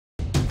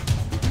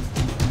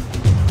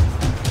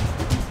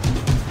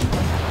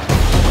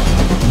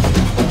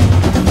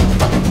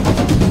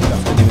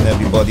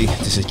everybody,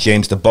 this is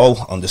James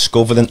Diboe on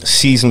Discovering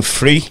Season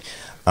 3,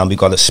 and we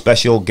got a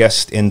special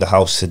guest in the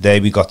house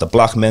today. We got the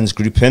Black Men's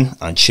group in,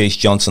 and Chase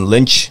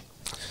Johnston-Lynch.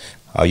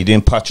 How you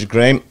doing, Patrick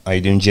Graham? How you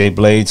doing, Jay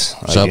Blades?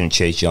 How you doing,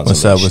 Chase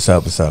Johnston-Lynch? What's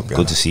up, guys?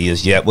 Good to see you.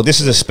 Yeah, well, this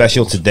is a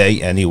special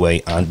today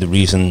anyway, and the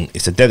reason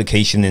it's a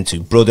dedication into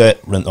brother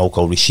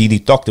Runoko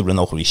Rashidi, Dr.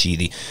 Runoko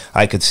Rashidi.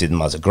 I consider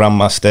him as a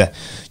grandmaster,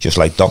 just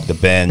like Dr.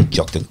 Ben,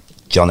 Dr.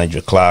 John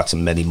Edric Clark,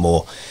 and many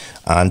more.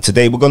 And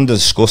today we're going to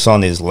discuss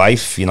on his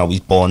life. You know, he's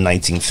born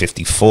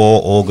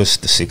 1954,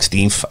 August the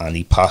 16th, and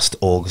he passed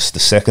August the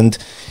 2nd,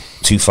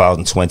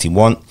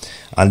 2021.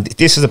 And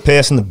this is a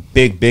person, a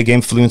big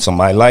influence on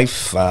my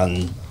life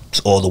and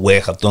all the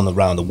work I've done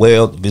around the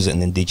world,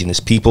 visiting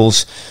indigenous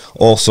peoples.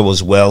 Also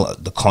as well,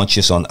 the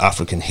conscious on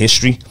African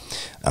history.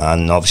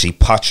 And obviously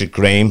Patrick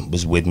Graham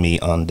was with me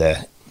on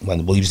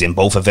when he was in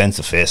both events,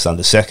 the first and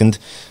the second.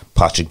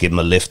 Patrick gave him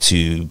a lift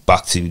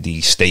back to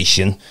the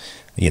station.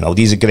 You know,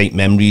 these are great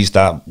memories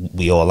that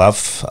we all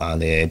have.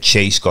 And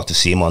Chase got to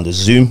see him on the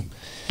Zoom.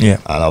 Yeah.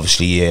 And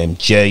obviously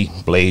Jay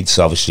Blades,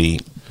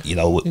 obviously, you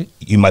know,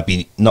 you might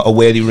be not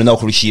aware who Runoko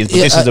Rashidi is, but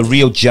this is a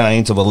real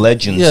giant of a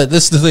legend. Yeah,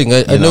 that's the thing.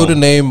 I know the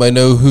name. I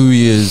know who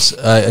he is.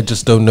 I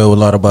just don't know a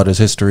lot about his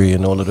history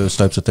and all of those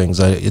types of things.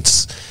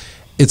 It's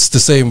the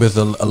same with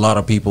a lot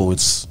of people.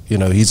 It's, you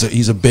know,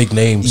 he's a big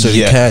name, so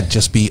he can't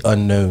just be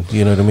unknown.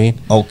 You know what I mean?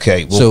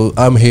 Okay. Well, so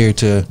I'm here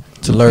to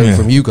learn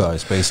from you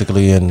guys,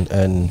 basically,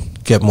 and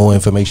get more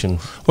information.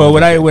 Well,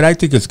 what I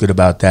think is good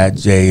about that,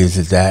 Jay,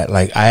 is that,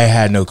 like, I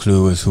had no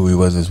clue as who he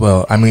was as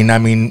well. I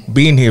mean,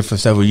 being here for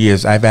several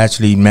years, I've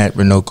actually met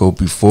Runoko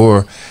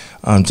before.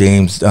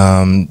 James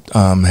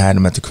had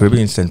him at the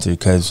Caribbean Center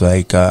because,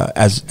 like,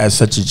 as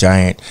such a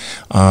giant,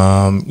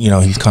 you know,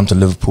 he's come to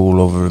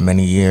Liverpool over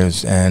many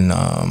years and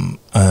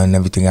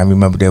everything. I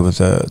remember there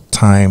was a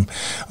time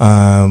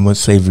with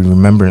Slavery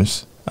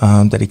Remembrance.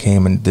 That he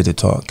came and did a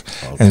talk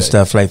and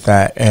stuff like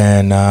that,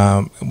 and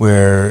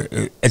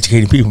we're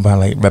educating people about,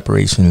 like,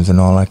 reparations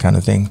and all that kind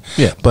of thing.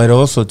 Yeah. But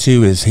also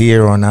too is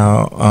here on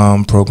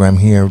our program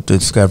here,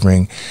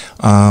 Discovering,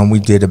 we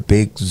did a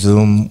big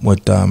Zoom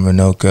with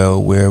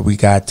Runoko where we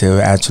got to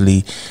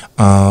actually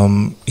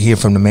hear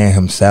from the man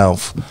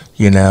himself,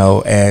 you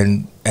know,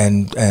 and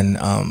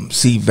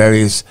see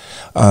various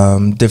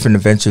different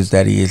adventures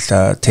that he is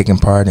taking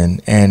part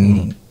in,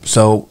 and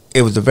so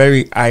it was a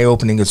very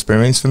eye-opening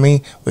experience for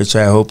me, which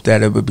I hope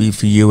that it would be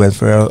for you and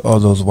for all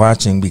those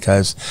watching,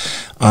 because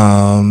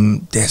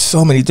there's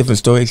so many different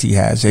stories he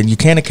has, and you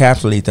can't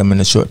encapsulate them in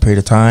a short period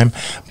of time,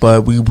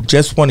 but we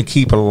just want to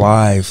keep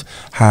alive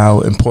how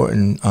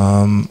important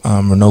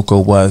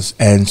Runoko was,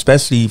 and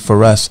especially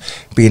for us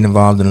being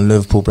involved in the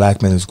Liverpool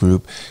Black Men's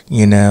group.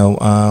 You know,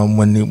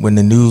 when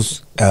the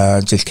news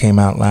just came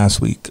out last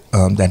week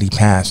that he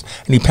passed,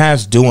 and he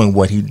passed doing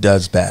what he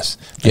does best.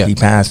 Yeah. He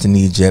passed in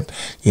Egypt,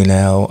 you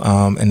know,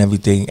 and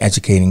everything,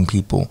 educating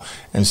people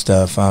and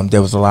stuff.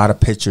 There was a lot of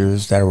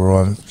pictures that were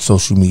on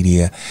social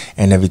media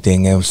and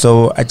everything, and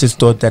so I just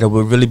thought that it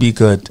would really be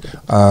good,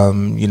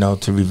 you know,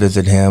 to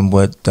revisit him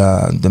with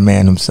the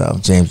man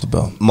himself, James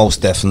Diboe.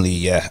 Most definitely,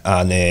 yeah.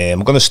 And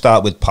I'm going to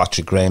start with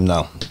Patrick Graham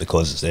now,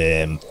 because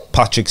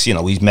Patrick's, you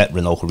know, he's met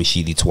Runoko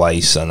Rashidi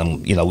twice,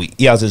 and you know,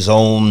 he has his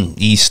own.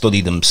 He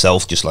studied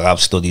himself just like I've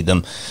studied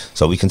him.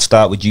 So we can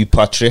start with you,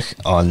 Patrick,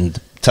 and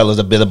tell us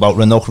a bit about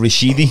Runoko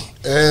Rashidi.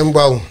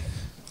 Well,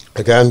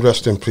 again,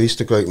 rest in peace,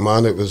 the great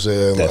man. It was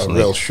a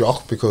real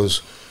shock,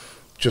 because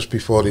just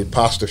before he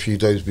passed, a few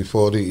days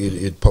before,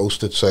 he'd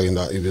posted saying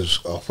that he was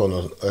off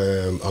on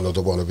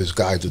another one of his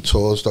guided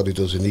tours that he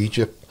does in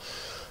Egypt,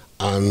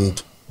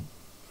 and,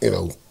 you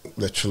know,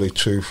 literally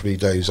 2-3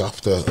 days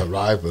after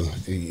arriving,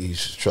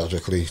 he's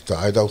tragically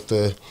died out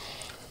there,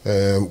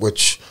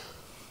 which,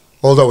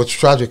 although it's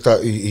tragic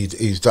that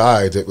he's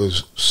died, it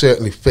was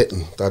certainly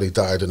fitting that he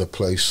died in a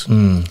place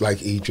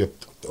like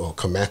Egypt or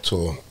Kemet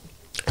or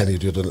any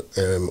of the other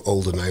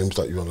older names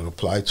that you want to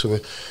apply to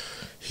it.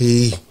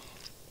 He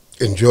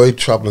enjoyed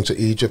travelling to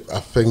Egypt.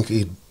 I think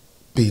he'd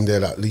been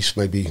there at least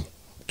maybe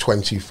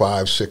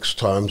 25-6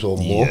 times or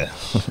more. Yeah.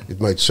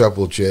 He'd made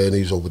several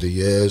journeys over the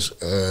years.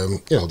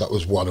 You know, that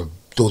was one of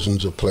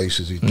dozens of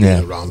places he'd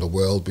been around the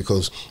world,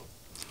 because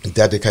he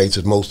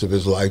dedicated most of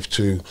his life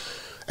to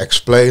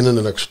explaining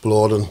and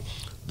exploring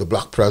the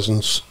black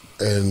presence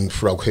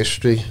throughout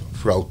history,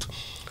 throughout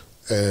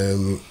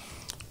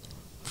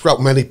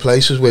many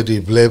places where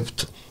they've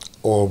lived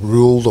or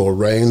ruled or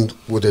reigned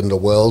within the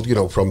world, you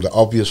know, from the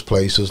obvious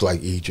places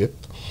like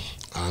Egypt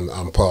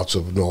and parts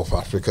of North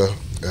Africa,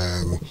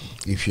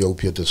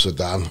 Ethiopia to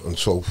Sudan and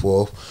so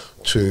forth,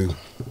 to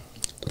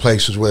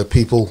places where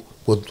people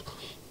would,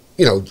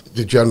 you know,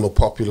 the general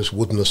populace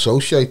wouldn't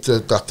associate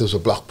that there's a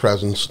black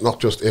presence, not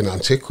just in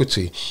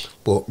antiquity,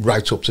 but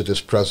right up to this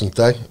present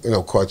day. You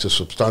know, quite a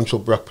substantial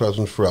black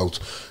presence throughout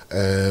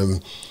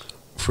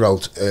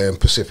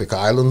Pacific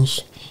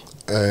Islands,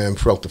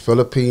 throughout the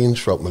Philippines,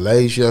 throughout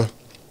Malaysia,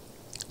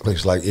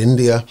 places like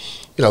India.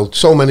 You know,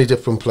 so many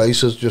different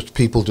places, just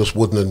people just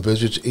wouldn't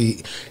envisage.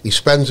 He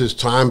spends his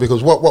time,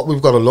 because what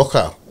we've got to look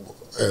at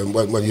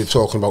when you're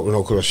talking about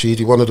Runoko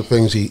Rashidi, one of the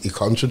things he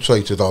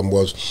concentrated on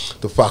was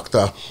the fact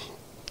that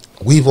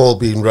we've all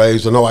been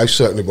raised, I know I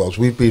certainly was,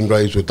 we've been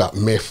raised with that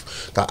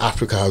myth that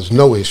Africa has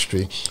no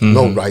history,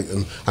 no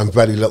writing, and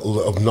very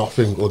little of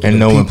nothing, other than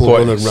no people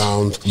running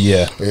around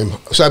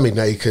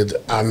semi-naked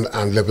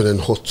and living in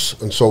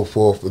huts and so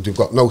forth. They've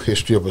got no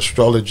history of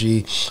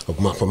astrology,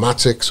 of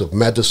mathematics, of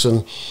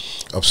medicine,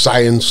 of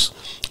science,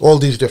 all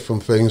these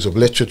different things, of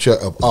literature,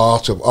 of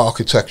art, of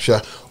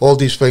architecture, all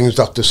these things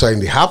that they're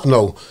saying they have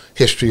no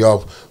history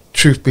of.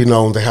 Truth be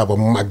known, they have a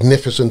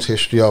magnificent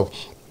history of.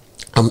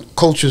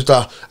 Cultures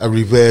that are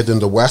revered in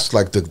the West,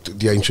 like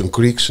the ancient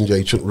Greeks and the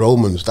ancient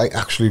Romans, they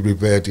actually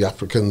revered the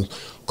African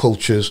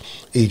cultures,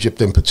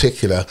 Egypt in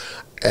particular,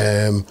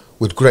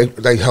 with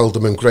they held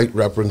them in great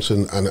reverence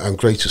and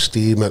great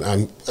esteem,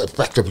 and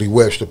effectively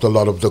worshipped a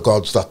lot of the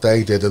gods that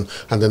they did, and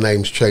the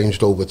names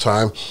changed over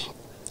time,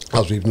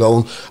 as we've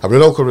known. And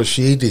Runoko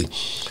Rashidi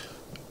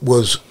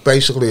was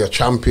basically a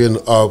champion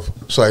of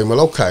saying, well,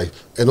 okay,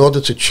 in order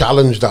to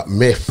challenge that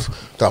myth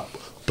that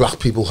black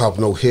people have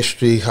no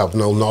history, have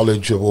no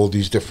knowledge of all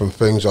these different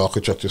things,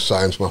 architecture,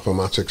 science,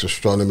 mathematics,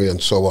 astronomy, and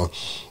so on.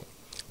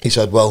 He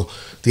said, well,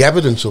 the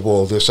evidence of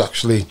all this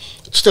actually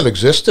still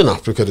exists in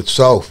Africa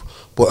itself,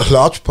 but a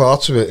large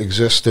part of it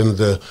exists in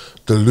the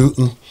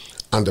looting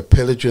and the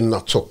pillaging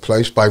that took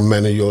place by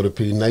many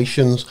European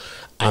nations,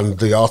 and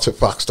the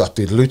artifacts that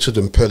they looted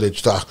and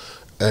pillaged that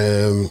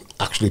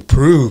actually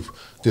prove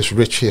this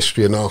rich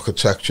history in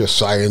architecture,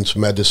 science,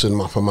 medicine,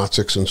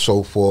 mathematics, and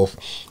so forth,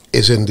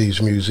 is in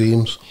these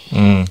museums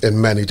in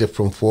many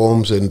different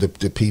forms, in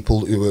the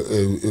people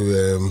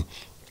who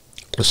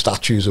the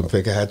statues and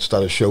figureheads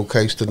that are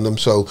showcased in them.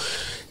 So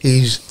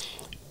he's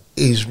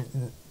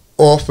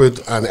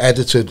authored and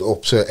edited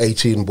up to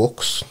 18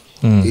 books.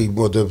 He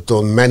would have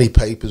done many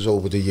papers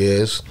over the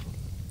years,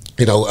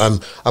 you know,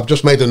 and I've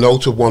just made a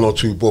note of one or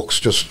two books,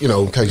 just, you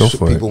know, in case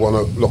people want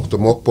to look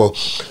them up. But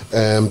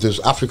there's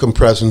African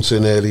Presence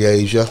in Early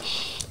Asia,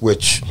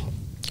 which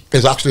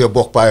is actually a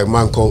book by a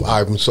man called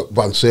Ivan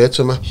van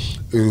Sertima,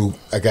 who,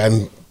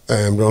 again,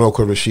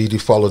 Runoko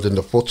Rashidi followed in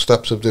the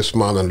footsteps of this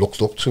man and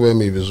looked up to him.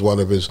 He was one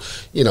of his,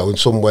 you know, in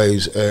some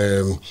ways,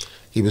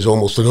 he was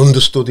almost an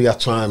understudy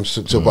at times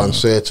to van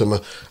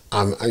Sertima,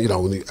 and you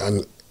know,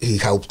 and he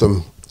helped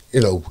him,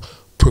 you know,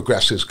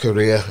 progress his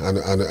career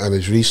and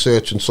his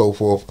research and so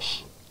forth.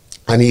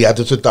 And he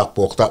edited that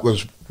book. That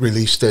was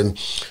released in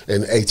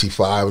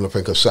 85, and I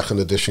think a second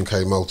edition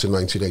came out in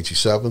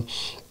 1987.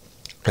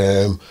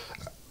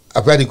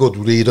 A very good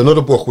read.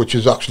 Another book which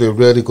is actually a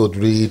really good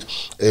read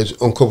is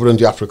Uncovering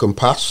the African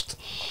Past,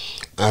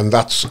 and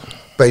that's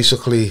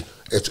basically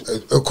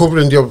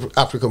Uncovering the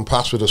African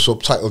Past with a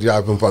subtitle, the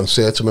Ivan van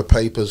Sertima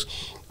Papers.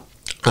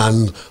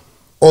 And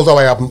although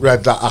I haven't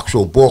read that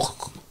actual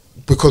book,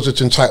 because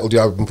it's entitled the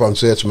Ivan van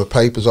Sertima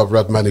Papers, I've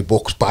read many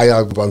books by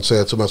Ivan van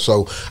Sertima,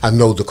 so I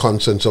know the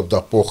contents of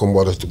that book and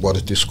what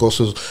it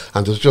discusses.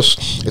 And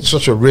it's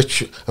such a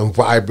rich and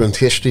vibrant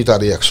history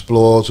that he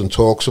explores and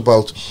talks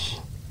about.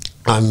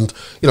 And,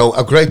 you know,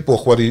 a great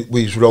book what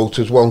he's wrote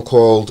is one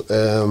called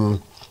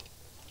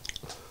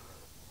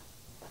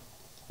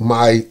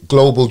My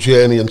Global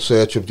Journey in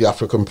Search of the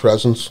African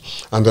Presence.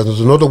 And then there's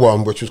another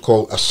one which is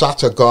called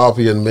Assata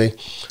Garvey and Me,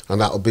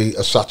 and that'll be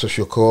Assata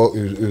Shakur,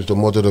 who's the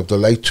mother of the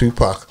late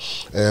Tupac.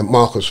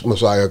 Marcus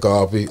Mosiah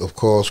Garvey, of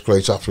course,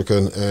 great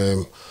African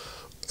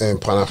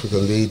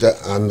Pan-African leader,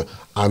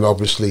 and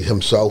obviously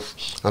himself.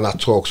 And that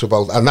talks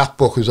about, and that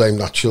book is aimed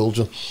at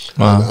children.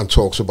 Wow. and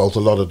talks about a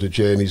lot of the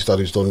journeys that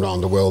he's done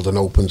around the world and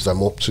opens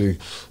them up to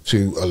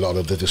a lot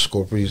of the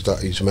discoveries that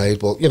he's made.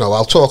 But, you know,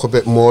 I'll talk a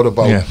bit more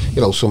about,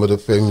 you know, some of the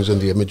things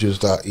and the images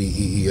that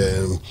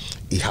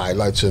he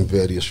highlights in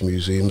various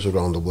museums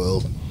around the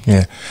world.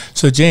 Yeah.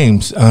 So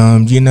James,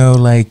 you know,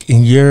 like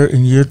in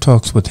your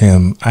talks with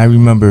him, I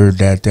remember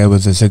that there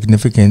was a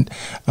significant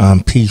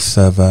piece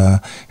of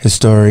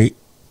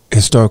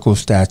historical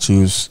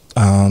statues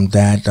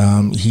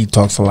that he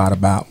talks a lot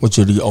about, which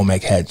are the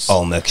Olmec heads.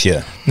 Olmecs,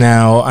 yeah.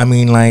 Now, I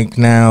mean, like,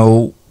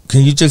 can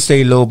you just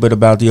say a little bit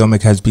about the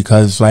Olmec heads?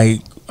 Because,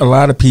 like, a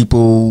lot of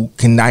people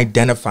can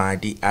identify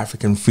the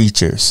African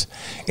features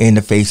in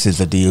the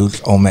faces of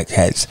the Olmec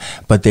heads,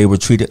 but they were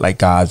treated like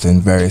gods in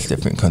various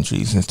different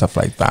countries and stuff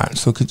like that.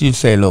 So could you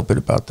say a little bit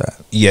about that?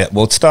 Yeah,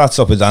 well, it starts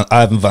off with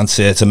Ivan van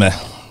Sertima.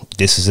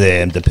 This is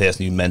the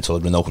person who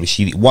mentored Runoko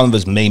Rashidi. One of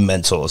his main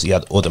mentors. He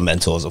had other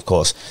mentors, of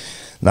course.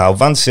 Now,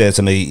 Van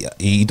Sertima,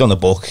 he done a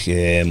book.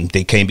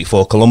 They came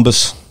before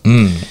Columbus,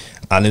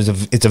 and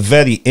it's a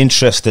very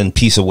interesting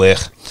piece of work.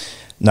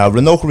 Now,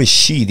 Runoko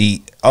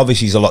Rashidi,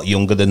 obviously, he's a lot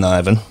younger than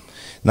Ivan.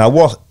 Now,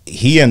 what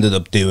he ended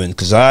up doing,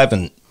 because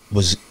Ivan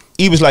was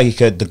like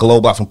the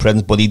global African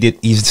presence, but he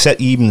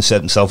even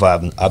said himself,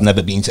 I've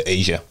never been to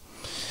Asia.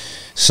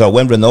 So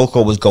when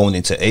Runoko was going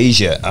into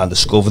Asia and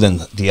discovering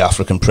the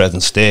African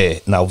presence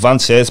there, now Van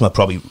Sertima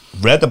probably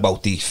read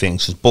about these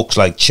things. His books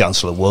like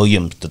Chancellor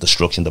Williams, The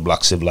Destruction of the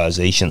Black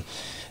Civilization,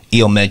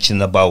 he'll mention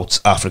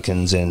about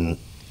Africans in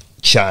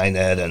China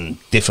and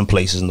different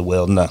places in the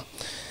world and that.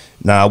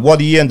 Now, what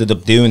he ended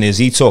up doing is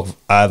he took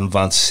Ivan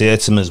van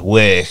Sertima's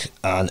work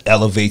and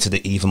elevated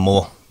it even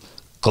more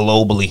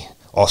globally.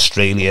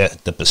 Australia,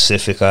 the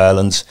Pacific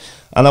Islands,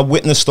 and I've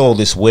witnessed all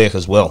this work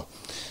as well.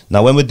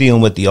 Now, when we're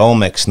dealing with the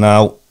Olmecs,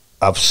 now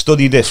I've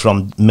studied it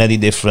from many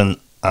different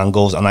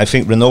angles, and I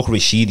think Runoko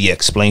Rashidi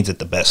explains it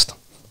the best.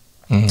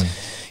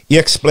 He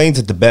explains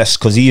it the best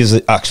because he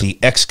has actually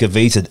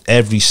excavated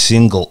every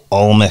single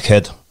Olmec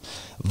head.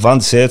 Van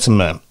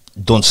Sertima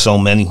done so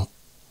many.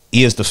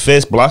 He is the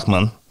first black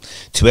man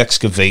to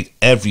excavate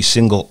every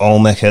single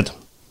Olmec head.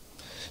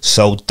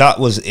 So that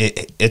was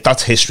it,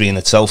 that's history in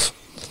itself.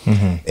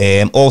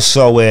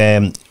 Also,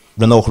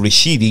 Runoko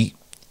Rashidi,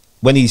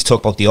 when he's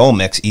talking about the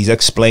Olmecs, he's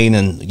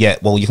explaining, yeah,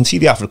 well, you can see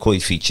the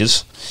Africoid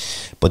features,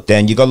 but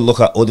then you got to look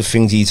at other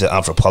things. He's an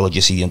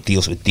anthropologist, he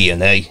deals with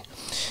DNA.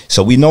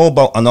 So we know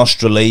about an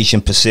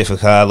Australasian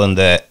Pacific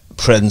Islander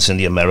presence in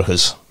the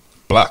Americas.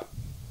 Black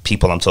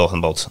people I'm talking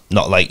about,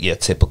 not like your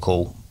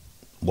typical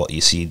what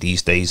you see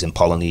these days in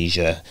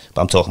Polynesia,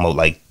 but I'm talking about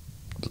like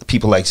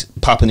people like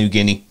Papua New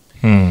Guinea.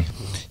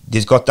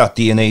 There's got that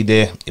DNA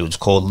there. It was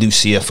called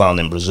Lucia, found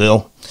in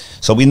Brazil.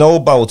 So we know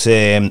about,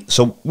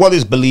 so what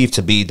is believed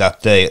to be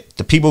that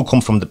the people who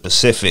come from the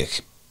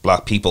Pacific,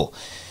 black people,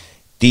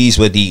 these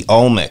were the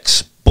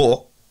Olmecs,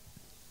 but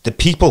the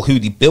people who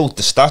they built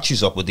the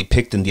statues of were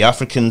depicting the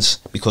Africans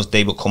because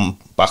they would come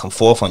back and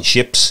forth on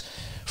ships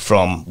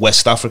from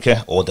West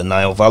Africa or the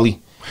Nile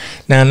Valley.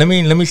 Now, let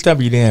me stop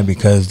you there,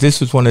 because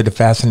this was one of the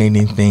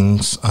fascinating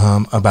things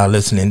about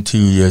listening to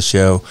your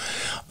show.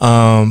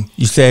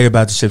 You say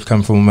about the ships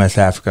coming from West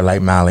Africa,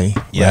 like Mali,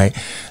 right?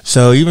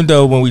 So even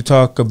though when we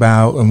talk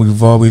about, and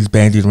we've always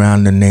bandied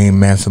around the name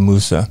Mansa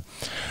Musa,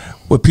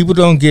 what people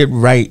don't get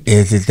right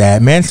is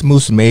that Mansa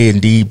Musa may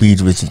indeed be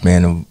the richest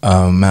man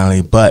of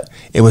Mali, but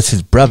it was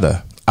his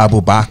brother,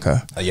 Abu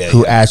Bakr,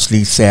 who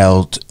actually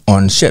sailed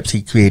on ships.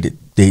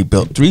 They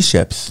built 3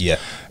 ships.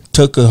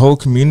 Took a whole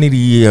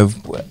community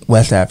of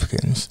West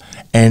Africans,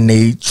 and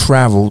they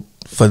traveled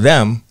for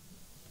them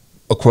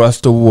across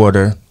the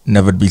water,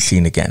 never to be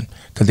seen again,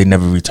 because they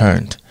never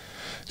returned.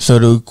 So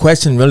the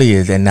question really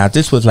is, and now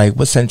this was like,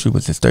 what century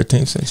was this?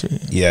 13th century?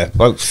 Yeah,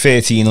 about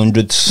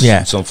 1300s.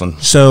 Yeah, something.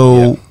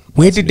 So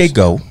where did they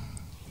go,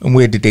 and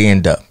where did they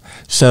end up?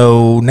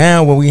 So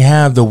now when we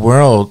have the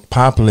world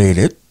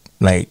populated,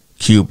 like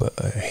Cuba,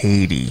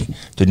 Haiti,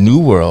 the New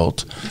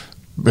World,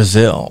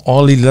 Brazil,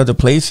 all these other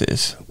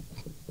places,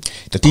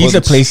 these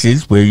are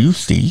places where you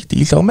see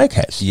these Olmec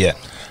heads.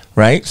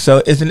 Right?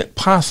 So isn't it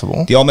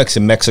possible? The Olmecs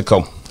in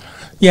Mexico.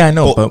 Yeah, I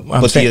know.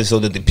 But there's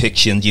other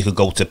depictions. You could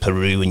go to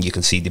Peru and you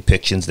can see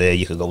depictions there.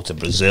 You could go to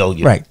Brazil.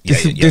 Right.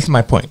 This is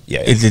my point.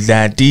 Is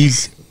that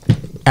these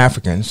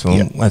Africans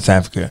from West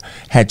Africa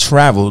had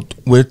traveled.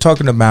 We're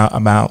talking about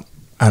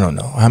I don't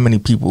know how many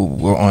people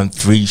were on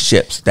 3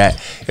 ships.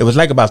 That it was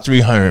like about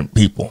 300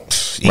 people.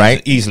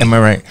 Right? Easily. Am I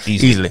right?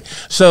 Easily.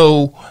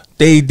 So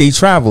They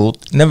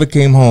traveled, never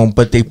came home,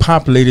 but they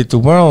populated the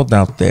world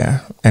out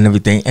there and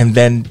everything. And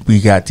then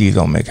we got these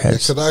Olmec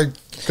heads.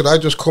 Could I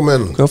just come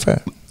in? Go for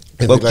it.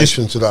 In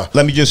relation to that.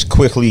 Let me just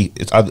quickly,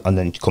 and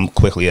then come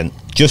quickly in.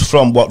 Just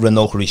from what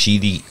Runoko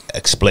Rashidi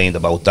explained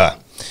about that,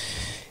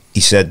 he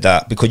said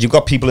that because you've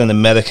got people in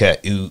America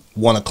who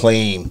want to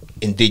claim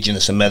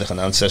indigenous American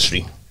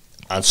ancestry,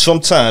 and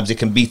sometimes it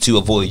can be to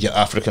avoid your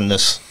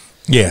Africanness.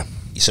 Yeah.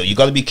 So you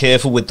got to be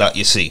careful with that,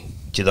 you see.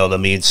 Do you know what I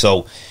mean?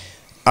 So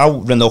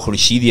how Runoko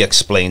Rashidi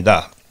explained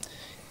that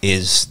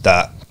is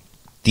that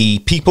the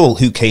people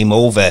who came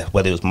over,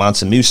 whether it was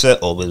Mansa Musa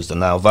or whether it was the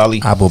Nile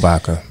Valley, Abu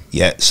Bakr,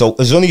 so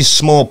there's only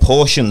small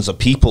portions of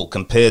people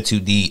compared to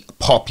the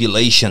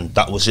population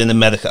that was in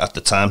America at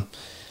the time.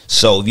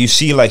 So if you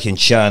see, like in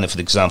China, for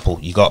example,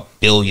 you got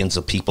billions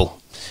of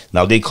people.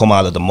 Now they come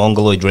out of the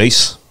Mongoloid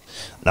race.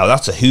 Now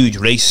that's a huge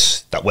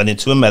race that went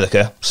into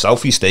America,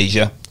 Southeast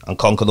Asia, and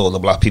conquered all the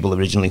black people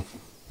originally.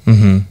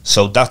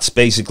 So that's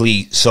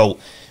basically, so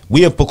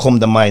we have become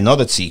the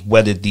minority,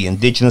 whether the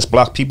indigenous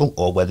black people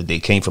or whether they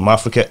came from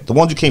Africa. The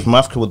ones who came from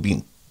Africa would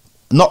be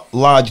not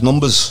large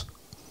numbers.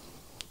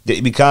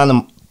 We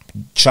can't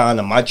try and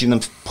imagine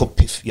and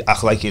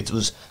act like it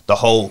was the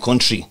whole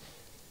country.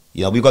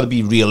 You know, we've got to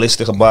be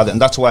realistic about it.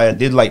 And that's why I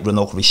did like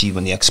Runoko Rashidi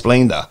when he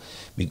explained that.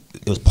 It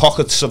was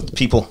pockets of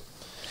people.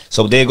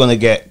 So they're going to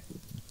get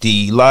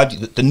the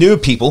new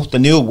people, the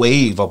new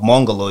wave of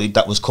Mongoloid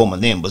that was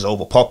coming in was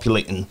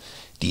overpopulating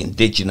the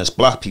indigenous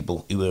black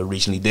people who were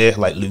originally there,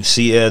 like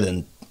Lucia,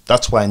 and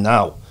that's why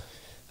now.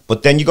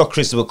 But then you got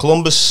Christopher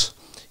Columbus,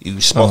 who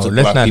spotted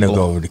black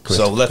people.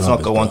 So let's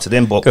not go on to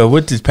them. But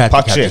what does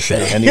Patrick have to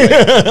say? Anyway.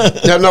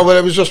 No, but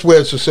it was just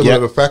words of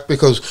similar effect,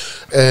 because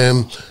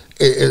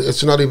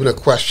it's not even a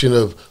question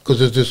of,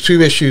 because there's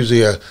 2 issues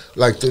here,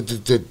 like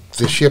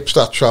the ships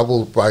that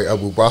travelled by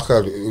Abu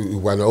Bakr who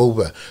went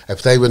over,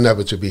 if they were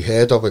never to be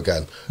heard of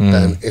again,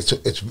 then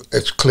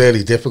it's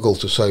clearly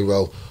difficult to say,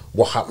 well,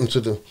 what happened to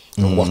them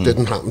and what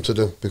didn't happen to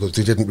them, because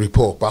they didn't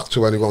report back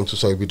to anyone to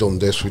say we done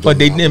this. But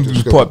they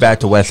didn't report back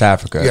to West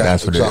Africa. Yeah,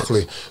 that's what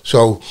exactly. It is.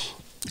 So,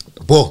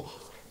 but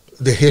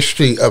the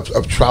history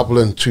of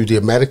travelling to the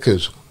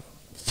Americas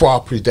far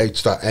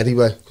predates that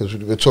anyway, because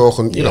we're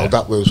talking, you know,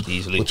 that was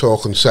easily. We're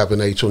talking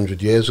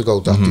 700-800 years ago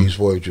that these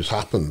voyages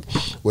happened,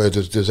 where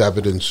there's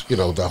evidence, you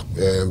know, that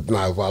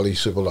Nile Valley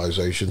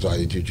civilizations,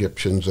 i.e. the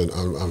Egyptians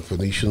and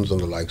Phoenicians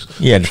and the likes,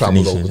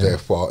 travelled over there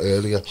far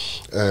earlier.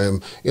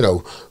 You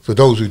know, for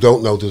those who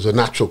don't know, there's a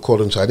natural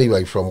current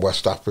anyway from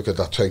West Africa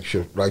that takes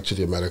you right to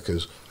the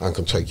Americas and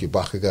can take you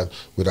back again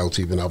without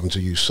even having to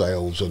use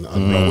sails and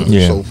rowing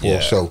and so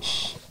forth. So,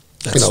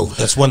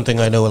 that's one thing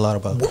I know a lot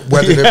about.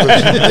 Whether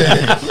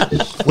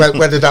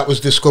that was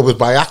discovered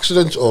by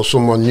accident or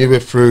someone knew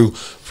it through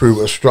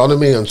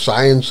astronomy and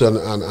science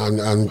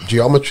and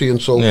geometry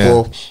and so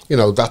forth, you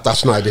know,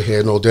 that's neither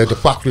here nor there. The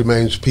fact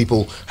remains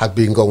people had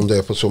been going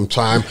there for some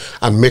time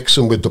and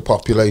mixing with the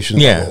population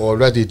that were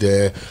already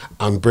there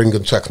and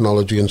bringing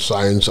technology and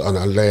science and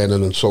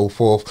learning and so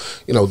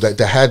forth. You know,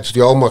 the heads,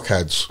 the Olmec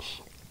heads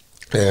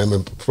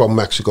from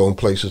Mexico and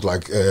places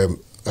like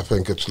I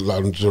think it's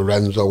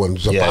Lorenzo and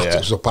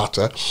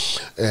Zapata,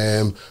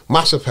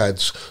 massive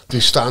heads. They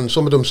stand,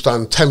 some of them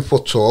stand 10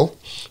 foot tall,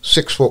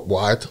 6 foot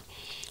wide,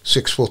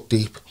 6 foot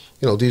deep.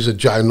 You know, these are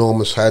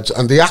ginormous heads,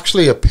 and they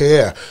actually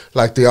appear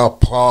like they are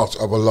part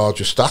of a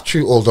larger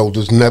statue, although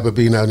there's never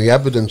been any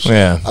evidence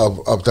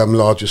of them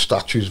larger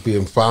statues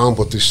being found,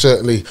 but they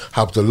certainly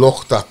have the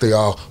look that they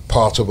are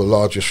part of a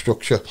larger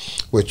structure,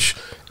 which,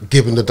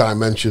 given the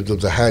dimensions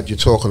of the head, you're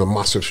talking a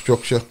massive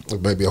structure,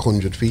 maybe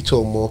 100 feet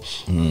or more.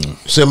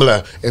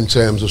 Similar in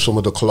terms of some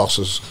of the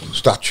Colossus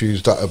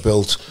statues that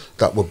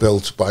were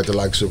built by the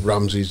likes of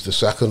Ramses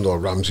II or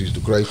Ramses the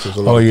Great, as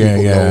a lot of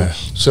people know.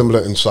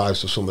 Similar in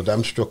size to some of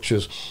them structures.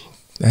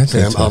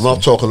 I'm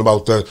not talking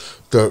about the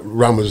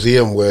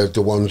Ramesseum, where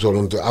the ones are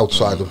on the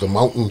outside of the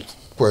mountain,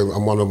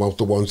 and one of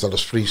the ones that is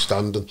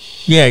freestanding.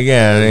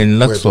 In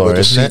Luxor, where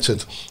they're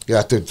seated.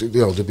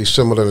 They'd be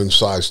similar in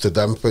size to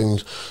them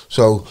things.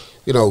 So,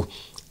 you know,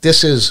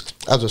 this is,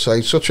 as I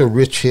say, such a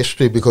rich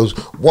history, because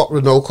what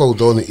Runoko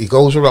done, he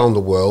goes around the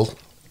world,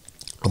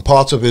 and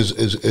part of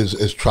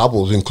his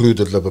travels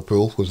included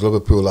Liverpool, because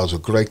Liverpool has a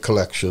great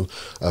collection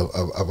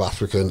of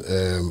African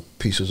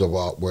pieces of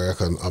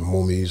artwork and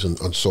mummies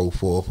and so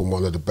forth, and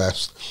one of the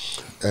best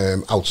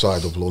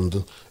outside of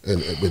London,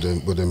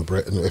 within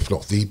Britain, if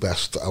not the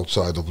best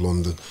outside of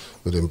London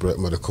within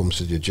Britain when it comes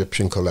to the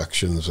Egyptian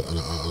collections and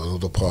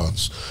other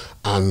parts.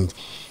 And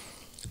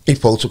he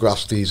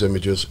photographs these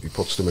images, he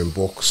puts them in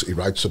books, he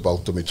writes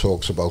about them, he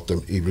talks about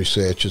them, he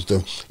researches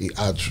them, he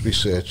adds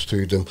research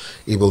to them,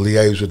 he will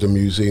liaise with the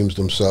museums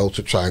themselves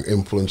to try and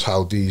influence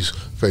how these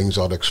things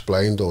are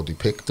explained or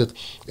depicted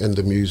in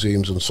the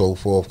museums and so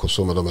forth, because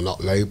some of them are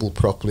not labelled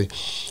properly.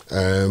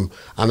 And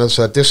as I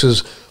said, this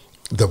is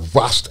the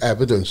vast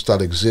evidence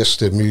that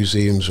exists in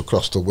museums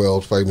across the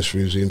world, famous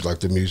museums like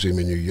the museum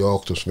in New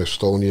York, the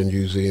Smithsonian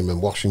Museum in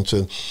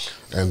Washington,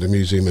 and the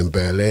museum in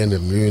Berlin,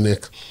 in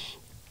Munich,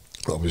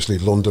 obviously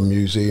London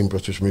Museum,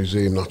 British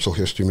Museum, Natural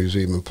History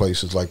Museum and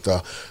places like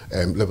that,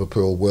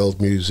 Liverpool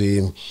World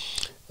Museum.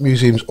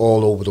 Museums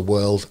all over the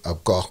world are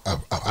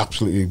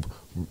absolutely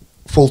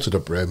full to the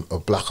brim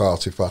of black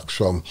artifacts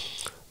from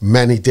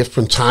many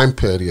different time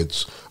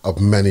periods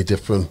of many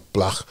different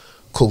black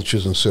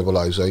cultures and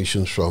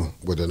civilizations from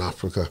within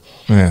Africa,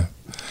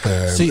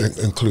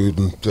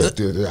 including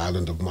the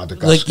island of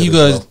Madagascar. Like you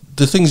guys,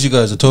 the things you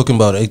guys are talking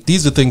about,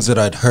 these are things that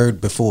I'd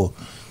heard before,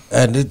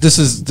 and this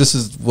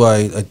is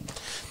why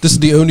this is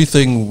the only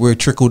thing where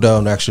trickle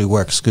down actually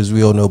works, because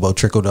we all know about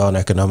trickle down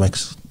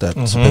economics that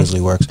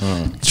supposedly works.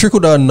 Trickle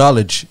down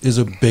knowledge is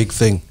a big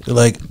thing.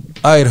 Like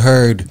I had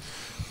heard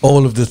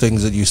all of the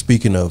things that you're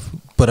speaking of,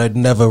 but I'd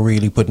never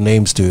really put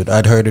names to it.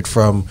 I'd heard it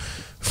from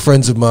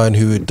friends of mine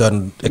who had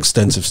done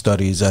extensive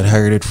studies. I'd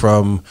heard it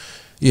from,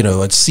 you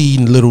know, I'd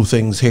seen little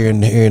things here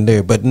and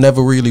there, but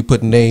never really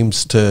put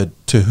names to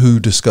who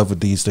discovered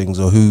these things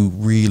or who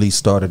really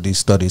started these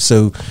studies.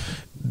 So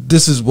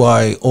this is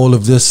why all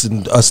of this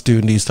and us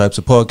doing these types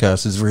of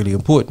podcasts is really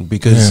important,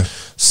 because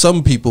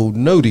some people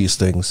know these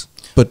things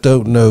but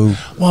don't know.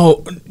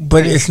 Well,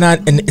 but it's not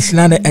an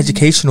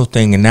educational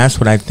thing, and that's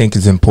what I think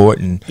is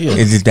important.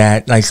 Is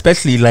that, like,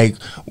 especially like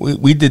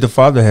we did the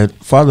fatherhood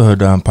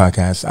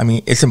podcast. I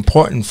mean, it's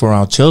important for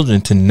our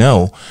children to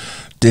know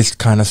this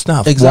kind of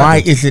stuff. Exactly.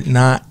 Why is it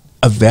not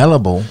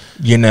available,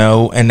 you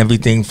know, and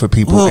everything for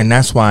people? Well, and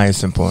that's why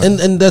it's important.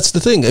 And that's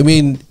the thing. I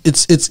mean,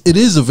 it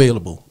is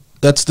available.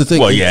 That's the thing.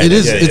 Well,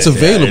 it's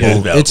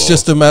available. It's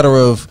just a matter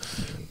of,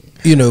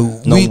 you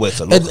know,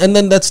 and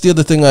then that's the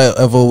other thing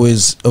I've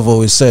always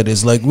said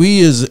is, like,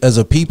 we as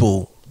a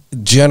people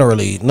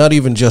generally, not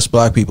even just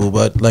black people,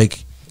 but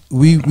like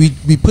we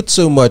put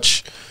so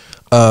much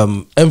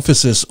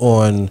emphasis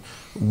on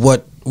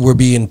what we're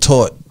being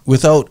taught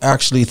without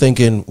actually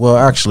thinking, well,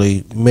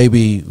 actually,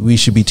 maybe we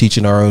should be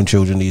teaching our own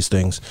children these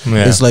things.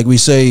 It's like we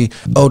say,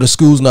 oh, the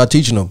school's not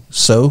teaching them,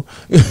 so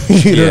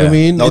you know what I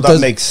mean? No, that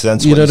makes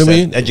sense. You know what I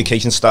mean?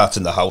 Education starts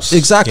in the house.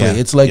 Exactly.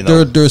 It's like, you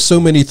know, there are so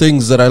many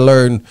things that I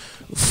learned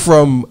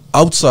from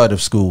outside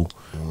of school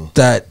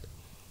that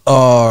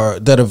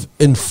have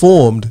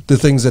informed the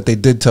things that they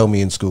did tell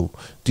me in school.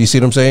 Do you see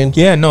what I'm saying?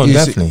 Yeah, no,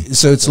 definitely.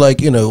 So it's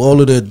like,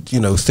 all of the,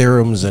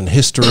 theorems and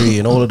history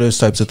and all of those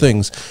types of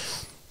things.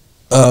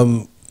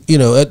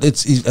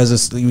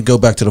 It's we go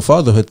back to the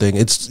fatherhood thing.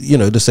 It's,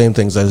 the same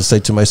things as I say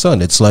to my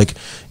son. It's like,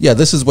 yeah,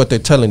 this is what they're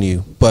telling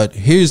you, but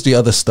here's the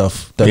other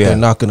stuff that they're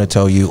not going to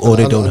tell you, or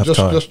they don't have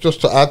time.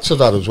 Just to add to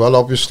that as well,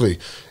 obviously,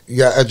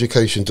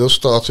 education does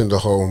start in the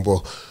home,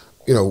 but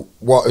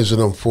what is an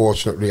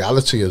unfortunate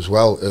reality as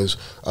well is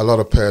a lot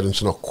of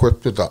parents are not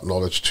equipped with that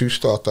knowledge to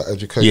start that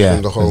education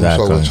in the home.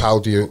 Exactly. So it's how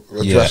do you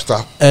address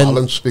that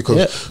balance?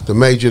 Because the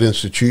major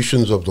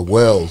institutions of the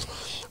world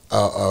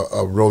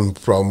are run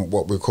from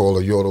what we call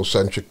a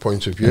Eurocentric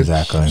point of view.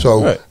 Exactly.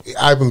 So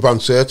Ivan van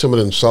Sertima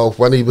himself,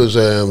 when he was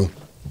the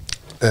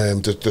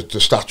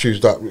statues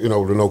that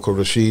Runoko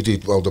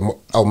Rashidi, well, the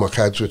Olmec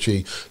heads, which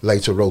he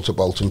later wrote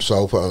about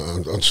himself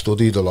and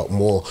studied a lot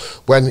more.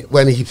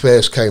 When he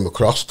first came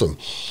across them,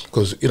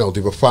 because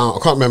they were found,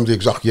 I can't remember the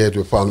exact year they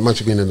were found. It might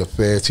have been in the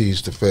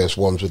 30s. The first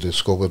ones were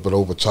discovered, but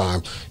over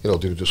time, they were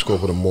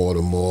discovering more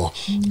and more.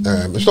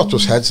 It's not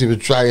just heads; they were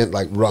giant,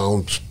 like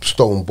round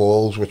stone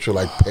balls, which were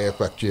like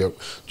perfect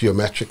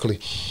geometrically,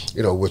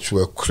 which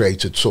were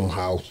created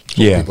somehow.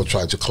 Some people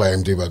tried to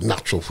claim they were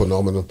natural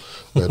phenomenon,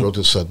 where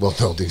others said, well,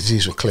 no,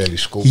 these were clearly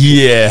sculpted.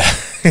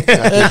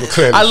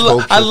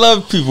 I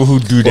love people who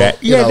do that.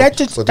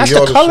 That's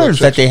the colors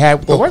that they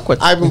have to work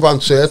with. Ivan van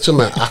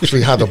Sertima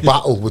actually had a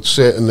battle with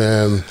certain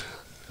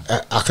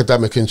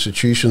academic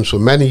institutions for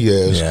many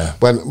years.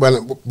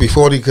 When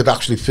before he could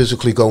actually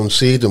physically go and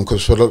see them,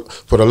 because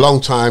for a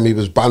long time he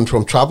was banned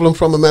from traveling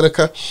from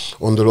America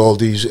under all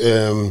these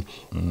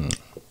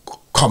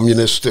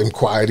communist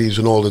inquiries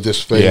and all of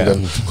this thing,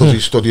 and because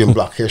he's studying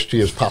black history,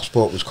 his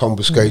passport was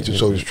confiscated,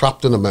 so he was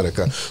trapped in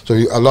America. So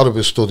a lot of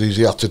his studies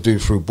he had to do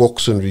through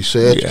books and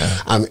research,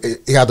 and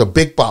he had a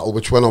big battle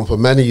which went on for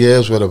many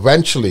years, where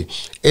eventually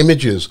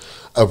images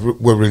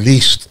were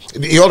released.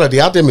 He already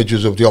had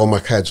images of the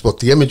Olmec heads, but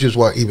the images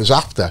what he was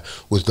after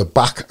was the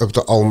back of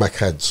the Olmec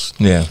heads.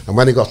 And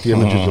when he got the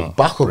images of the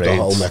back of the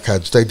Olmec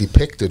heads, they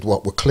depicted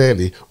what were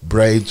clearly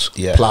braids,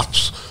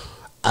 plaits,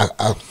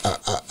 a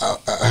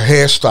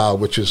hairstyle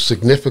which is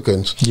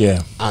significant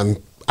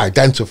and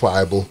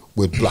identifiable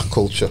with black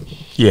culture,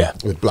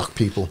 with black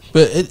people.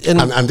 But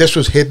and this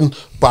was hidden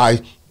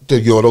by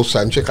the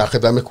Eurocentric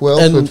academic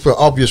world for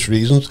obvious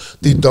reasons.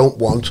 They don't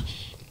want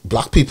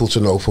black people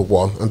to know, for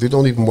one, and they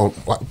don't even want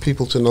white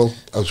people to know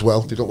as well.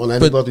 They don't want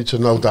anybody to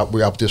know that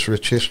we have this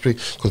rich history,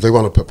 because they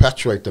want to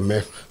perpetuate the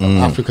myth that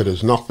Africa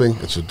is nothing,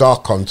 it's a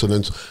dark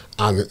continent,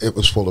 and it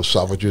was full of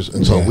savages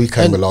until we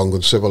came along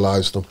and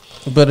civilized them.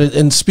 But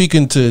in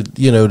speaking to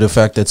the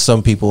fact that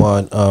some people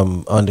aren't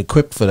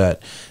unequipped for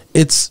that,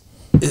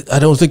 I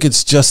don't think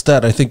it's just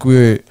that. I think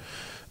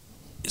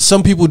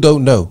some people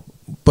don't know,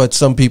 but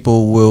some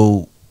people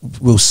will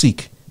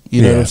seek.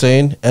 You know what I'm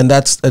saying? And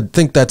I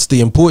think that's the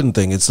important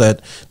thing. It's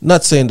that,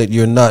 not saying that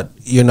you're not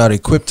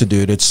equipped to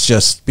do it. It's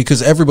just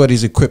because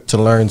everybody's equipped to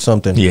learn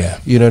something.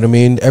 You know what I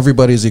mean?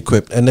 Everybody's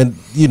equipped. And then,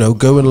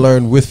 go and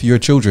learn with your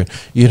children.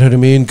 You know what I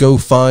mean? Go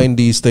find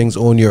these things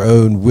on your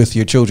own with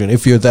your children.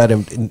 If you're that,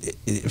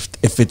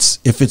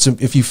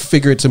 if you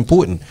figure it's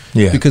important.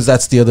 Because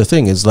that's the other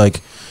thing, is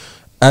like,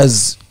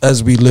 as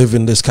we live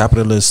in this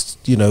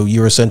capitalist,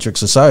 Eurocentric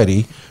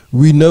society,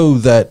 we know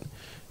that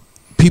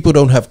people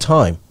don't have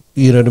time.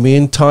 You know what I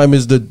mean? Time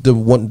is the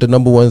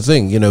number one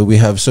thing. We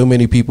have so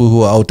many people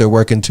who are out there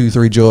working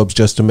 2-3 jobs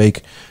just to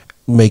make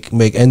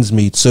ends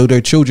meet. So their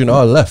children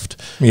are left.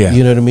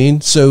 You know what I mean?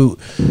 So,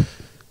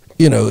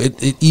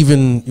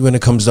 even when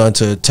it comes down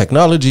to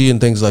technology and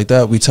things like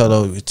that, we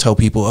tell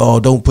people, oh,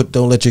 don't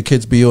let your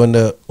kids be on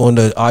the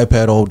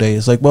iPad all day.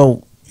 It's like,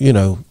 well,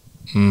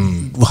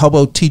 how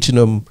about teaching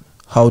them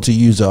how to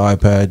use the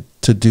iPad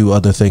to do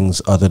other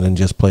things other than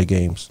just play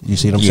games? You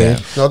see what I'm saying?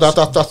 No,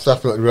 that's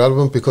definitely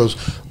relevant, because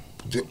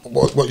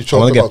what you're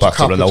talking about, the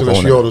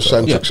capitalist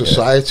Eurocentric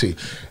society.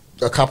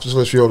 A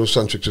capitalist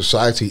Eurocentric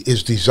society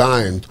is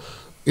designed,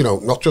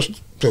 not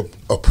just to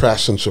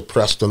oppress and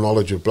suppress the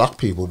knowledge of black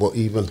people, but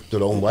even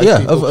their own white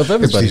people. Of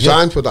everybody. It's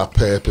designed for that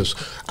purpose.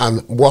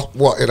 And what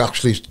it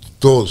actually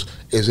does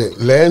is it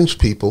learns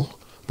people,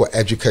 but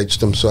educates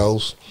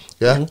themselves.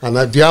 And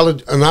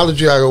the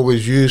analogy I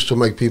always use to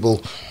make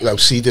people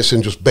see this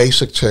in just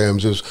basic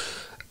terms is,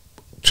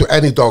 to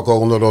any dog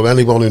owner or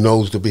anyone who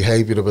knows the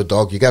behaviour of a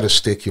dog, you get a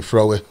stick, you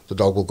throw it, the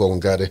dog will go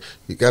and get it.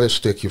 You get a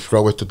stick, you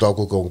throw it, the dog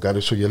will go and get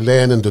it. So you're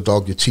learning the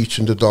dog, you're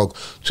teaching the dog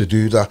to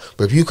do that.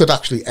 But if you could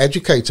actually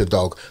educate a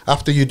dog,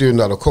 after you're doing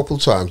that a couple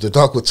of times, the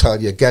dog will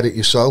tell you, get it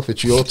yourself,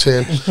 it's your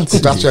turn.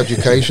 Because that's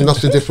education.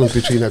 That's the difference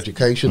between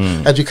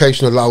education.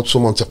 Education allows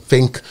someone to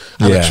think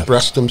and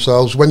express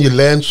themselves. When you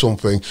learn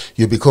something,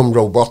 you become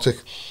robotic.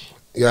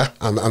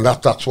 And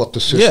that's what the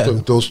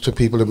system does to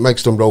people. It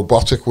makes them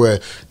robotic,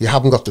 where you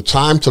haven't got the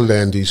time to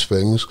learn these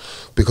things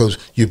because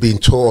you've been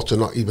taught to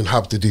not even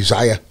have the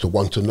desire to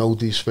want to know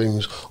these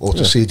things or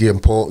to see the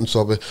importance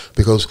of it.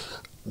 Because,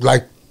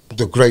 like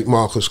the great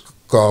Marcus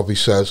Garvey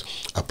says,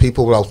 a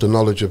people without the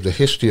knowledge of the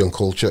history and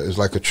culture is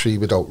like a tree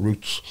without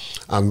roots.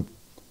 And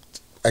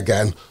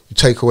again, you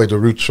take away the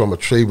roots from a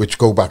tree, which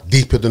go back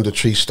deeper than the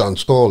tree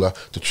stands taller,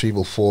 the tree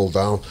will fall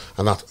down.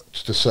 And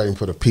that's the same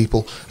for the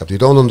people. If they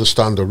don't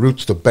understand the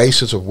roots, the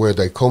basis of where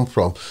they come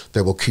from,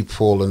 they will keep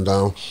falling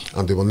down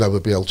and they will never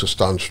be able to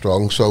stand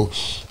strong. So,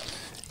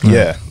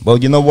 yeah, well,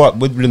 you know what,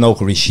 with Runoko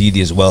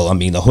Rashidi as well, I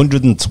mean,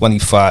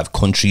 125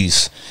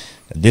 countries.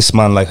 This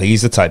man, like,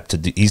 he's the type to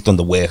do, he's done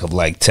the work of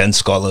like 10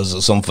 scholars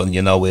or something,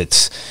 you know.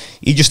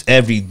 He just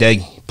every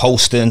day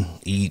posting.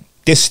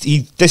 This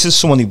is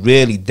someone who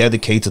really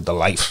dedicated the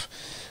life.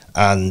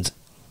 And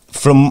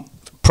from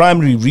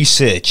primary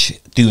research,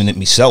 doing it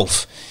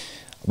myself,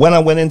 when I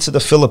went into the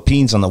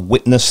Philippines and I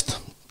witnessed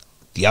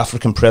the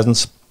African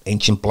presence,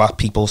 ancient black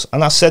peoples,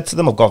 and I said to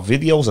them, I've got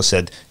videos, I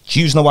said, do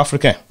you know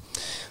Africa?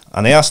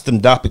 And I asked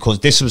them that because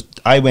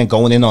I went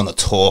going in on a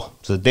tour.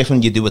 So the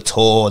different you do a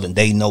tour and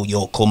they know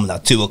you're coming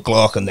at 2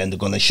 o'clock and then they're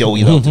going to show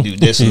you how to do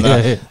this and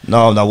that.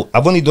 No,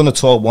 I've only done a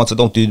tour once. I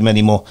don't do them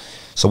anymore.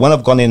 So when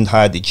I've gone in and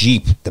hired the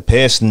Jeep, the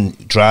person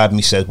driving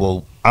me said,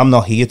 well, I'm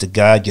not here to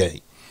guide you.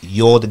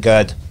 You're the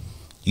guide.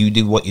 You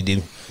do what you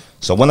do.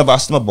 So when I've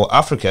asked them about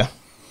Africa,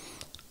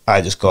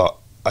 I just got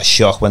a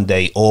shock when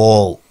they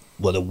all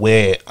were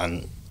aware.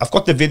 And I've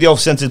got the video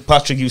sent to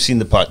Patrick. You've seen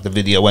the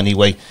video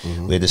anyway,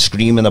 where they're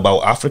screaming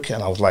about Africa.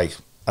 And I was like,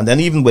 and then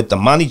even with the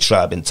Mani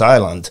tribe in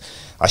Thailand,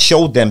 I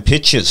showed them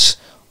pictures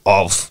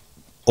of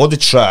other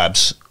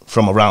tribes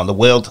from around the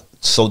world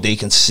so they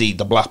can see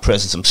the black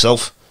presence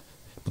himself.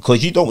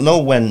 Because you don't know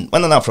when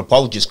an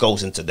anthropologist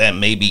goes into them,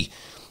 maybe,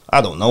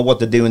 I don't know what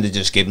they're doing, they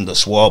just give them the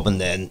swab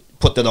and then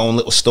put their own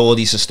little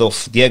stories and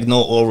stuff. They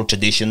ignore oral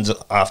traditions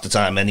half the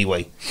time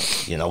anyway.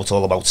 You know, it's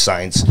all about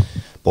science.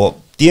 But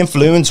the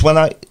influence,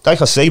 like I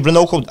say,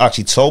 Runoko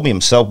actually told me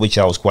himself, which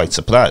I was quite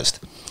surprised.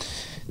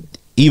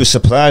 He was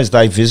surprised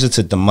I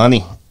visited the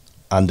Mani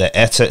and the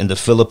Eta in the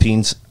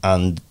Philippines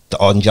and the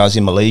Oranjaz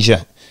in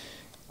Malaysia.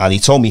 And he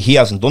told me he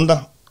hasn't done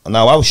that. And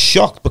now I was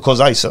shocked because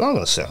I said, hang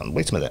on a second,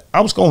 wait a minute.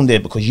 I was going there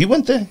because you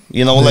went there.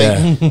 You know,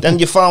 like, then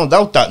you found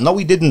out that, no,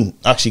 he didn't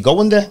actually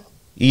go in there.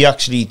 He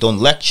actually done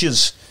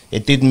lectures.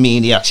 It didn't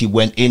mean he actually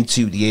went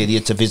into the area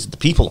to visit the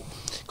people.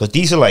 Because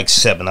these are like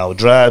 7-hour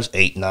drives,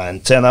 8, 9,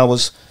 10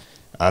 hours.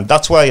 And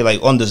that's why,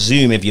 like, on the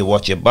Zoom, if you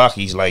watch it back,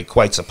 he's, like,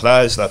 quite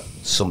surprised at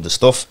some of the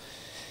stuff.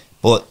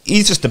 But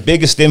he's just the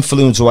biggest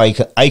influence, who I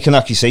can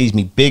actually say he's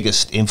my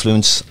biggest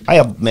influence. I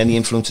have many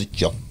influences,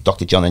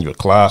 Dr. John Henrik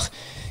Clarke.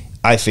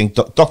 I think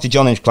Dr.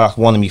 John Henrik Clarke,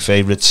 one of my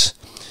favourites.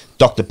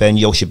 Dr.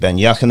 Yoshe Ben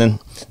Yakinen.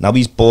 Now,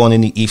 he's born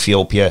in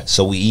Ethiopia,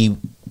 so he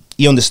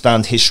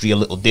understands history a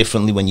little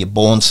differently when you're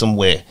born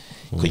somewhere,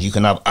 because you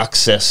can have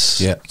access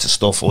to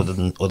stuff other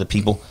than other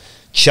people.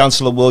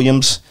 Chancellor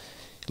Williams,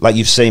 like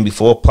you've saying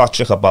before,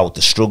 Patrick, about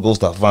the struggles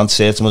that Van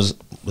Serten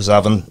was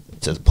having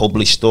to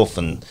publish stuff,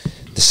 and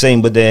the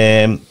same with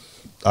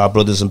our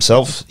brothers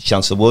himself,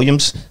 Chancellor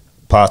Williams,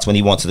 parts when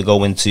he wanted to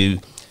go into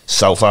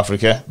South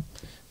Africa,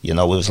 you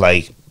know, it was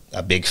like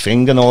a big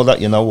thing and all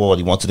that, you know, or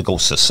he wanted to go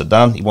to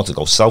Sudan, he wanted to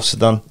go South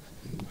Sudan.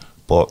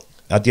 But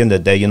at the end of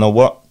the day, you know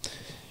what?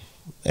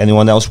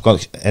 Anyone else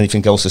got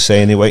anything else to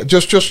say anyway?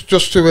 Just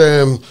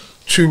to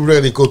two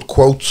really good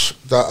quotes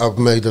that I've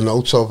made a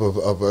note of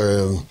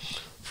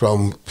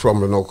from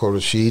Runoko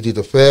Rashidi.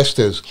 The first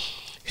is,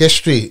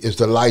 history is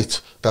the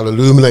light that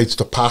illuminates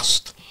the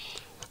past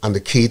and the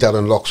key that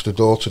unlocks the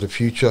door to the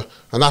future.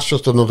 And that's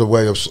just another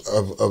way of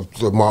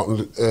the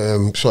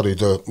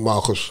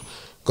Marcus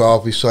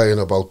Garvey saying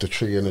about the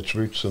tree and its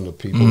roots and the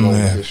people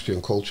knowing history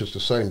and culture is the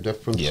same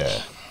difference.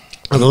 Yeah.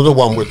 Another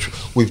one which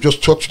we've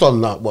just touched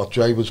on, that what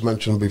Jay was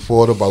mentioning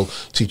before about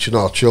teaching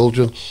our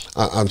children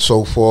and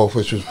so forth,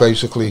 which is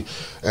basically,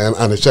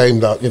 and it's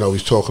aimed at, you know,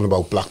 he's talking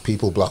about black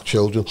people, black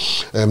children.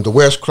 The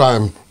worst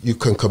crime you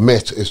can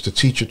commit is to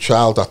teach a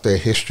child that their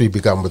history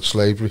began with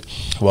slavery.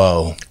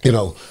 Wow. You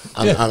know,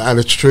 and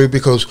it's true,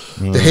 because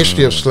the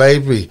history of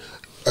slavery,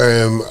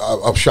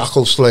 of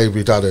shackled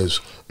slavery, that is,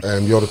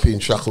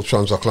 European shackled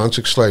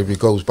transatlantic slavery,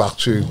 goes back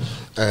to,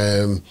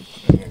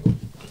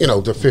 you know,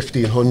 the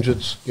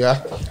 1500s,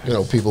 you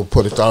know, people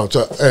put it down to,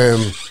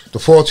 the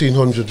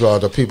 1400s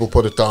rather, people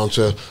put it down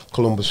to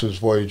Columbus's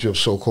voyage of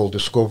so-called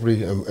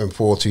discovery in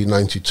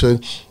 1492.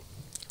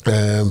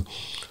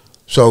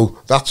 So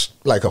that's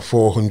like a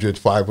 400,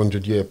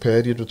 500 year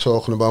period we're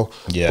talking about.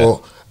 Yeah.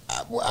 But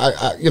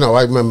you know,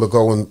 I remember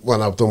going,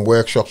 when I've done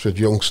workshops with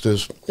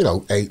youngsters, you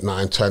know, 8,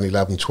 9, 10,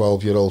 11,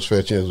 12-year-olds,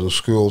 13-year-olds,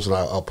 schools, and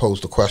I'll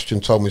pose the question,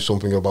 tell me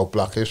something about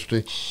black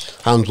history.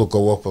 Hands will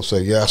go up, I'll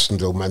say yes, and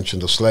they'll mention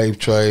the slave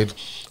trade,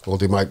 or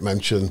they might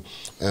mention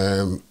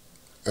Martin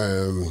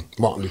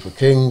Luther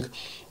King.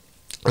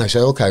 And I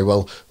say, okay,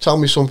 well, tell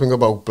me something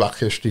about black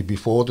history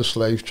before the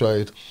slave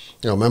trade.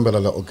 You know, I remember a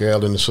little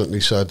girl innocently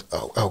said,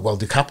 oh, well,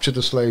 they captured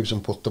the slaves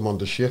and put them on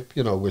the ship,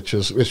 you know, which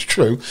is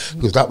true,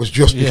 because that was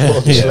just before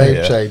the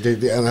slave trade.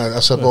 And I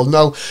said, well,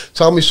 no,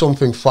 tell me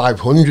something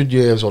 500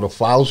 years or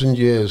 1,000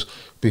 years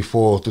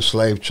before the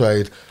slave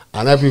trade.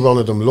 And every one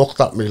of them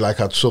looked at me like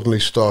I'd suddenly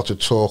started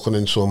talking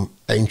in some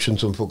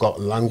ancient and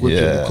forgotten language,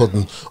 and they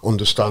couldn't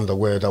understand a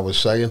word I was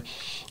saying,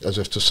 as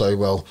if to say,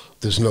 well,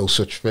 there's no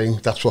such thing.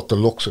 That's what the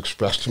looks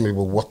expressed to me.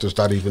 Well, what does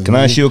that even mean? Can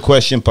I ask you a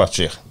question,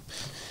 Patrick?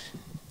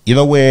 You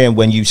know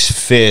when you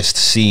first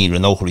see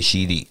Runoko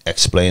Rashidi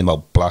explain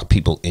about black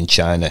people in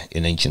China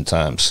in ancient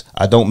times,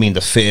 I don't mean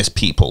the first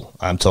people.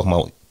 I'm talking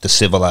about the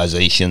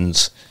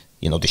civilizations,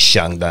 you know, the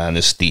Shang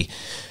dynasty,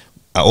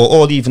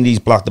 or even the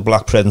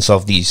black presence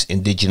of these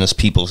indigenous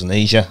peoples in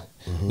Asia.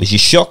 Was you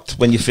shocked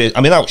when you first?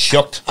 I mean, I was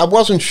shocked. I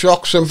wasn't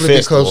shocked simply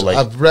First because of all,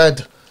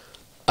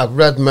 I've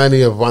read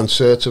many of Van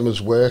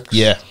Sertima's works.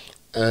 Yeah.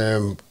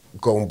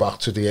 Going back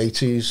to the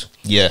 80s.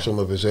 Yeah. Some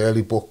of his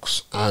early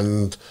books,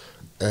 and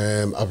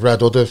I've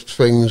read other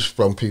things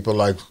from people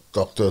like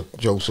Dr.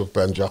 Joseph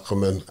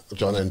Ben-Jacquemin,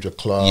 John Hendrik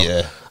Clark.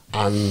 Yeah.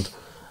 And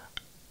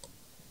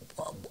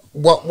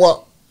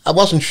what I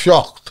wasn't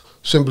shocked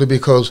simply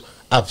because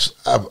I've,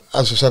 as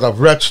I said, I've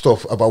read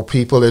stuff about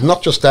people in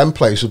not just them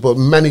places, but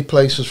many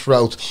places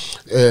throughout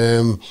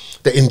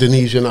the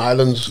Indonesian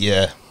islands.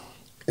 Yeah.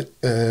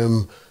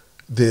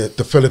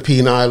 The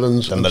Philippine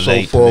islands and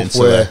Malay so forth,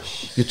 Peninsula. where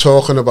you're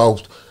talking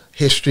about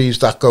histories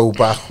that go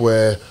back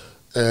where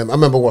I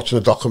remember watching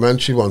a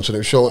documentary once, and it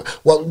was showing,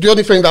 well, the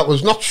only thing that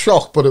was not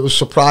shocked, but it was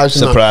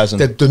surprising.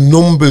 That the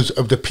numbers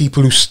of the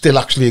people who still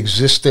actually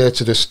exist there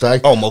to this day.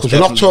 Oh, most definitely.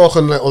 We're not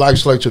talking little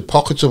isolated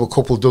pockets of a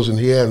couple dozen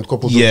here and a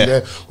couple dozen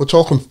there. We're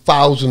talking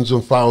thousands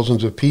and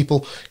thousands of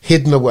people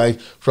hidden away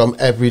from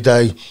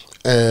everyday,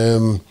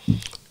 the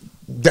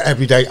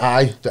everyday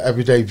eye, the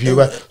everyday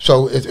viewer.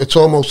 So it's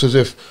almost as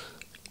if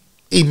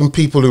even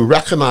people who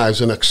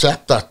recognise and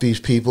accept that these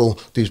people,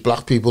 these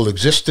black people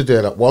existed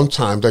there at one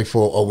time, they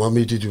thought, oh, well,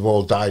 maybe they've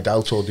all died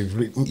out, or they've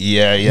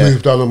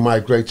moved on and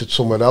migrated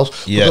somewhere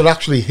else. But they're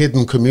actually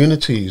hidden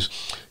communities,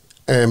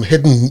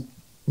 hidden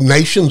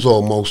nations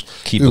almost,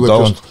 who were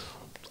just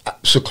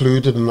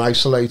secluded and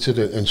isolated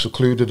and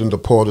secluded in the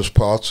poorest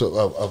parts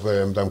of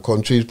them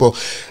countries. But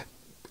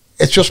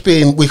it's just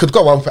been, we could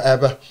go on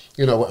forever,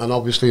 you know, and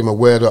obviously I'm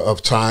aware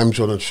of time's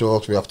running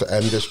short, we have to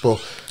end this,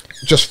 but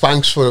just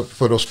thanks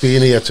for us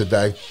being here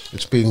today.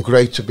 It's been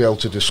great to be able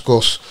to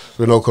discuss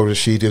Runoko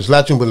Rashidi. His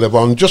legend will live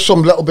on. Just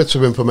some little bits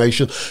of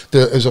information.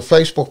 There is a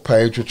Facebook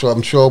page, which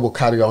I'm sure will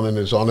carry on in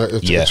his honour.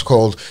 It's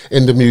called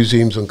In the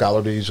Museums and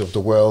Galleries of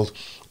the World,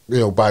 you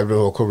know, by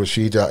Runoko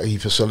Rashidi, that he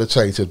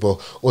facilitated, but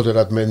other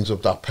admins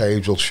of that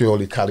page will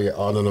surely carry it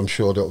on, and I'm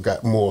sure they'll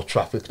get more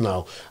traffic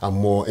now and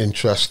more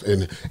interest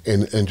in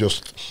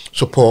just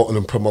supporting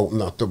and promoting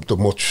that,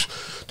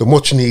 the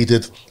much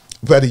needed,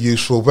 very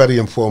useful, very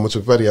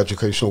informative, very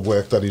educational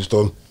work that he's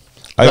done.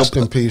 Rest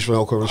in peace,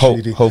 Runoko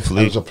Rashidi.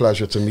 Hopefully, it was a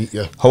pleasure to meet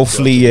you.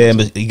 Hopefully,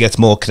 he gets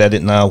more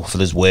credit now for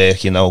his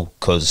work, you know,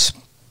 because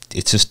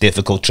it's just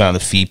difficult trying to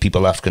feed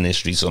people African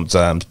history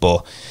sometimes.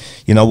 But,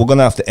 you know, we're going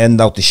to have to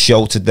end out the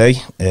show today.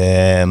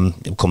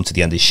 We've come to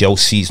the end of the show,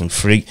 season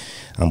 3,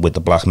 and with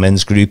the Black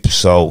Men's group.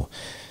 So,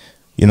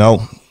 you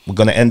know, we're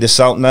going to end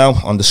this out now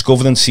on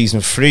Discovering season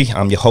 3.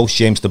 I'm your host,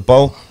 James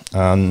Diboe.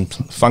 And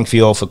thank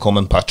you all for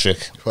coming, Patrick.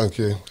 Thank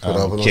you.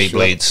 Jay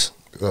Blades.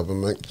 Good having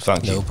me.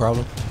 Thank you. No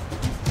problem.